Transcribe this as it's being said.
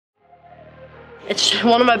It's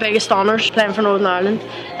one of my biggest honours playing for Northern Ireland,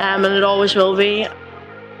 and it always will be.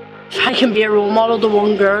 If I can be a role model to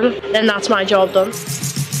one girl, then that's my job done.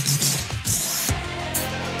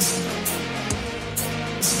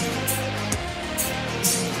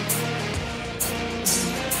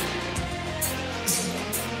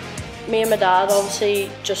 Me and my dad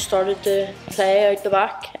obviously just started to play out the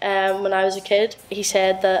back when I was a kid. He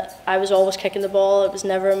said that I was always kicking the ball, it was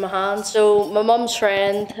never in my hands. So my mum's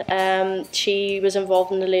friend, she was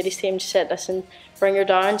involved in the ladies team. She said, listen, bring her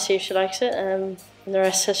down, see if she likes it, and the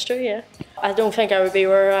rest is history, yeah. I don't think I would be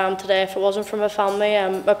where I am today if it wasn't for my family,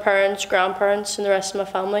 my parents, grandparents and the rest of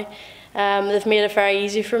my family. They've made it very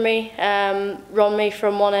easy for me, run me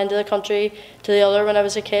from one end of the country to the other when I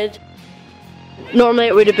was a kid. Normally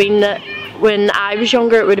it would have been that when I was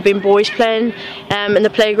younger it would have been boys playing in the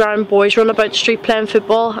playground, boys run about the street playing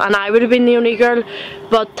football, and I would have been the only girl.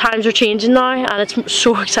 But times are changing now and it's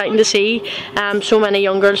so exciting to see so many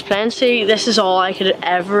young girls playing. See, this is all I could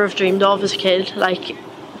ever have dreamed of as a kid. Like,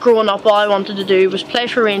 growing up, all I wanted to do was play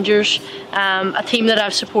for Rangers, a team that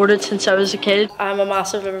I've supported since I was a kid. I'm a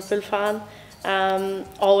massive Liverpool fan.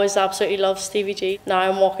 Always absolutely love Stevie G. Now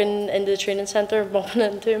I'm walking into the training centre, bumping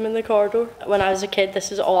into him in the corridor. When I was a kid,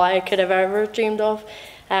 this is all I could have ever dreamed of,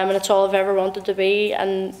 and it's all I've ever wanted to be.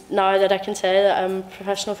 And now that I can say that I'm a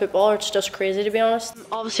professional footballer, it's just crazy, to be honest.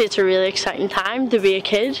 Obviously it's a really exciting time to be a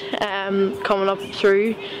kid, coming up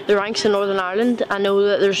through the ranks in Northern Ireland. I know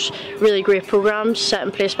that there's really great programmes set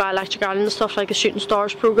in place by Electric Ireland and stuff, like the Shooting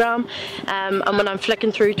Stars programme, and when I'm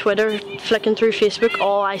flicking through Twitter, flicking through Facebook,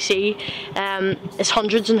 all I see is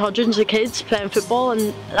hundreds and hundreds of kids playing football,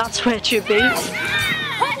 and that's where it should be.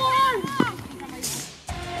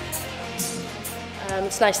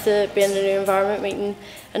 It's nice to be in a new environment, meeting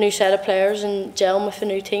a new set of players and gelling with a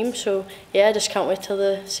new team. So yeah, I just can't wait till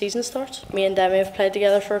the season starts. Me and Demi have played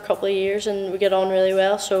together for a couple of years and we get on really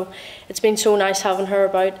well. So it's been so nice having her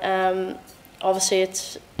about. Obviously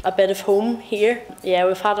it's a bit of home here. Yeah,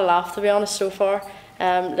 we've had a laugh, to be honest, so far.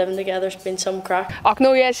 Living together's been some crack. Oh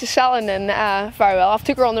no, yeah, she's settling in very well. I've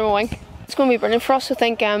took her under my wing. It's going to be brilliant for us. I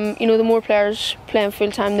think you know, the more players playing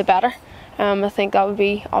full time, the better. I think that would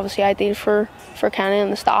be obviously ideal for Kenny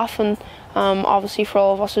and the staff, and obviously for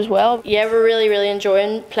all of us as well. Yeah, we're really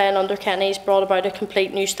enjoying playing under Kenny. He's brought about a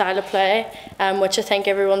complete new style of play, which I think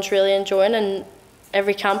everyone's really enjoying, and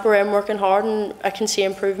every camp we're in working hard, and I can see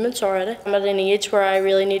improvements already. I'm at an age where I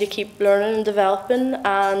really need to keep learning and developing,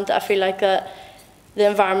 and I feel like that the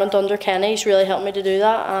environment under Kenny's really helped me to do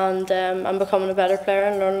that, and I'm becoming a better player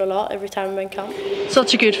and learning a lot every time I'm in camp.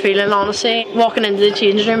 Such a good feeling, honestly. Walking into the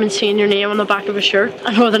changing room and seeing your name on the back of a shirt,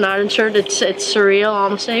 a Northern Ireland shirt, it's surreal,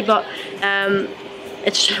 honestly, but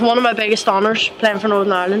it's one of my biggest honours playing for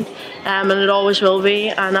Northern Ireland, and it always will be,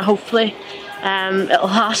 and hopefully it'll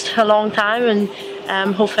last a long time, and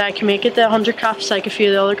hopefully I can make it to 100 caps like a few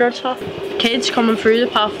of the other girls have. Kids coming through the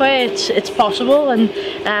pathway, it's possible, and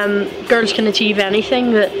girls can achieve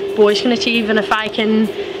anything that boys can achieve, and if I can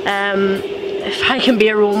be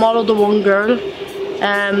a role model to one girl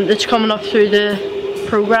that's coming up through the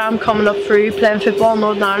programme, coming up through playing football in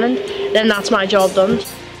Northern Ireland, then that's my job done.